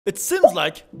It seems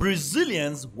like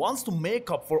Brazilians wants to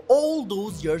make up for all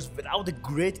those years without a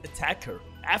great attacker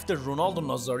after Ronaldo,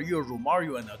 Nazario,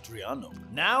 Romario and Adriano.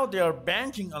 Now they are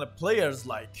banking on players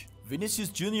like Vinicius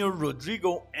Jr.,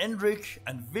 Rodrigo, Endrick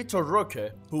and Vitor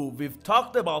ROQUE, who we've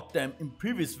talked about them in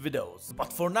previous videos.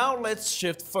 But for now, let's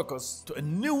shift focus to a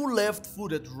new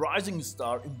left-footed rising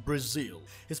star in Brazil.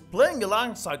 He's playing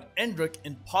alongside Endrick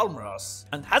in Palmeiras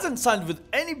and hasn't signed with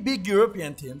any big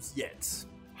European teams yet.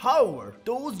 However,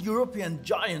 those European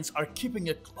giants are keeping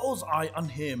a close eye on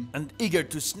him and eager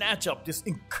to snatch up this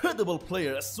incredible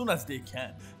player as soon as they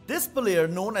can. This player,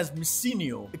 known as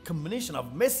Messinho, a combination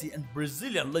of Messi and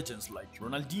Brazilian legends like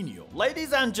Ronaldinho.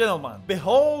 Ladies and gentlemen,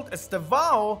 behold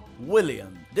Estevao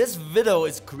Willian. This video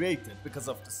is created because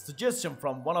of the suggestion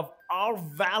from one of our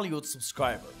valued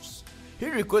subscribers. He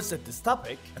requested this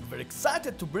topic and we're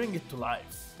excited to bring it to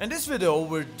life. In this video,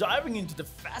 we're diving into the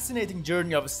fascinating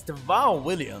journey of Estevao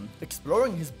Willian,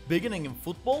 exploring his beginning in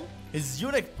football, his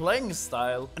unique playing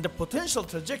style, and the potential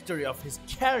trajectory of his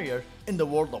career in the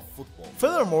world of football.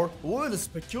 Furthermore, we will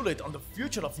speculate on the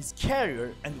future of his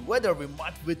career and whether we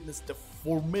might witness the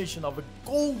formation of a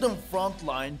golden front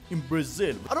line in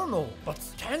Brazil. I don't know, but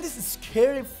can this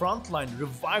scary front line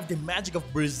revive the magic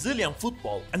of Brazilian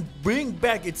football and bring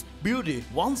back its beauty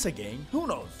once again? Who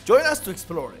knows? Join us to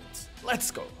explore it.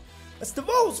 Let's go.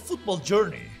 Estevao's football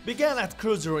journey began at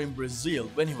Cruzeiro in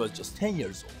Brazil when he was just 10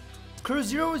 years old.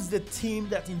 Cruzeiro is the team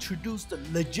that introduced the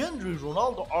legendary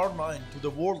Ronaldo R9 to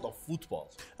the world of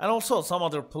football, and also some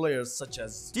other players such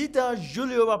as ZIDANE,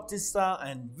 Julio Baptista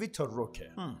and Vitor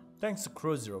ROQUE. Thanks to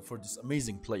Cruzeiro for these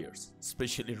amazing players,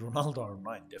 especially Ronaldo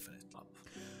R9 definitely.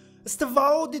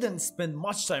 Estevao didn't spend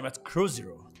much time at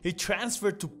Cruzeiro. He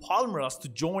transferred to Palmeiras to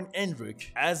join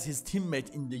Endrick as his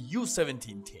teammate in the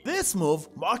U17 team. This move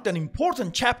marked an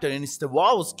important chapter in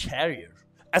Estevao's career,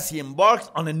 as he embarked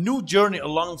on a new journey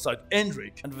alongside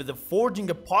Endrick, and with the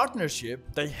forging a partnership,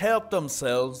 they helped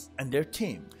themselves and their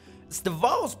team.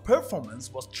 Estevao's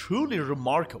performance was truly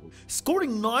remarkable,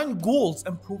 scoring 9 goals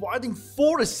and providing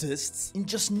 4 assists in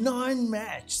just 9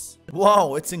 matches.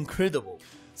 Wow, it's incredible.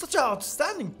 Such an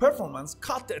outstanding performance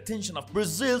caught the attention of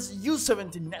Brazil's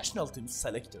U17 national team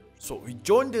selector, so he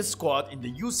joined the squad in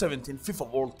the U17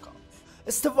 FIFA World Cup.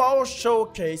 Estevao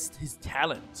showcased his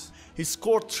talent. He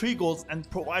scored 3 goals and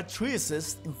provided 3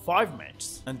 assists in 5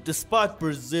 matches. And despite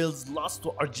Brazil's loss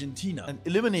to Argentina and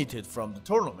eliminated from the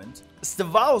tournament,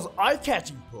 Estevao's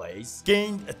eye-catching plays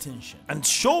gained attention and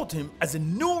showed him as a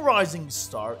new rising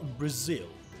star in Brazil.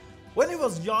 When he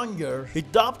was younger, he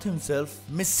dubbed himself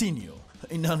Messinho,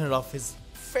 in honor of his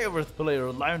favorite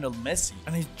player Lionel Messi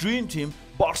and his dream team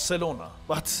Barcelona.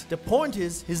 But the point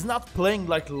is, he's not playing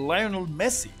like Lionel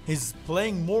Messi. He's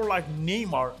playing more like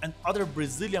Neymar and other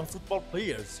Brazilian football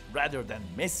players rather than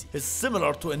Messi. He's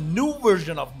similar to a new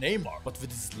version of Neymar, but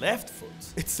with his left foot.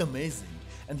 It's amazing.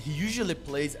 And he usually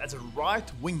plays as a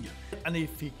right winger. And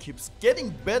if he keeps getting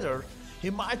better, he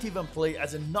might even play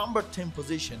as a number 10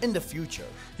 position in the future.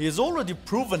 He has already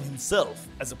proven himself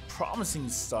as a promising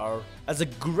star, as a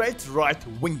great right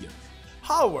winger.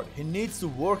 However, he needs to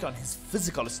work on his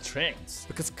physical strengths,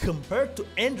 because compared to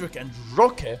Endrick and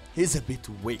ROQUE, he's a bit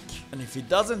weak. And if he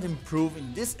doesn't improve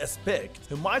in this aspect,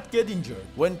 he might get injured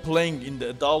when playing in the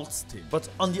adults team. But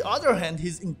on the other hand,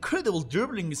 his incredible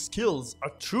dribbling skills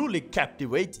are truly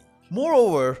captivating.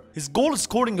 Moreover, his goal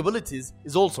scoring abilities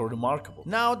is also remarkable.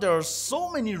 Now there are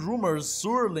so many rumors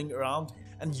swirling around him,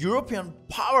 and European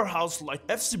powerhouses like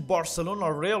FC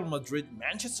Barcelona, Real Madrid,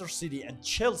 Manchester City and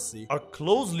Chelsea are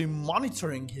closely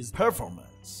monitoring his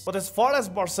performance. But as far as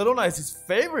Barcelona is his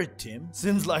favorite team,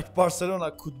 seems like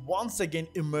Barcelona could once again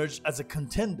emerge as a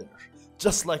contender,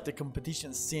 just like the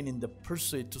competition scene in the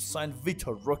pursuit to sign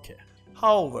Vitor ROQUE.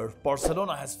 However,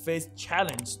 Barcelona has faced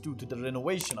challenges due to the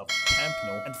renovation of Camp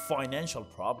Nou and financial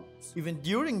problems. Even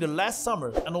during the last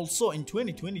summer and also in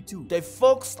 2022, they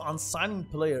focused on signing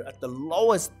players at the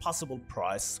lowest possible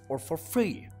price or for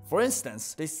free. For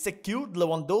instance, they secured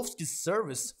Lewandowski's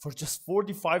service for just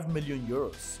 45 million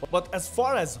euros. But as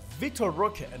far as Vitor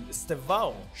ROQUE and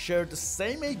Estevao share the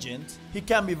same agent, he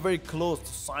can be very close to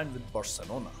sign with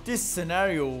Barcelona. This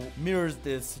scenario mirrors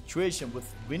the situation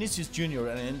with Vinicius Jr.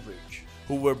 and Endrick,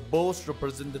 who were both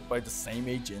represented by the same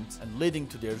agent and leading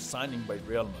to their signing by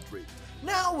Real Madrid.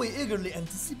 Now we eagerly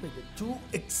anticipated 2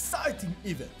 exciting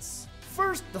events.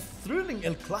 First, the thrilling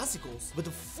El Clásicos with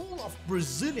a full of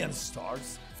Brazilian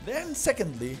stars, Then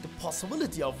secondly, the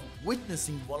possibility of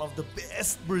witnessing one of the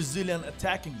best Brazilian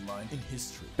attacking line in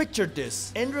history. Picture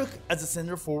this: Endrick as a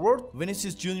center forward,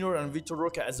 Vinicius Jr. and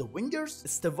Vitor as the wingers,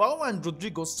 Estevao and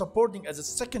Rodrigo supporting as a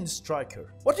second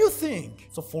striker. What do you think?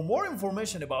 So for more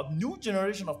information about new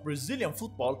generation of Brazilian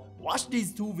football, watch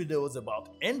these two videos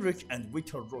about Endrick and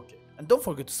Vitor. And don't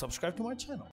forget to subscribe to my channel.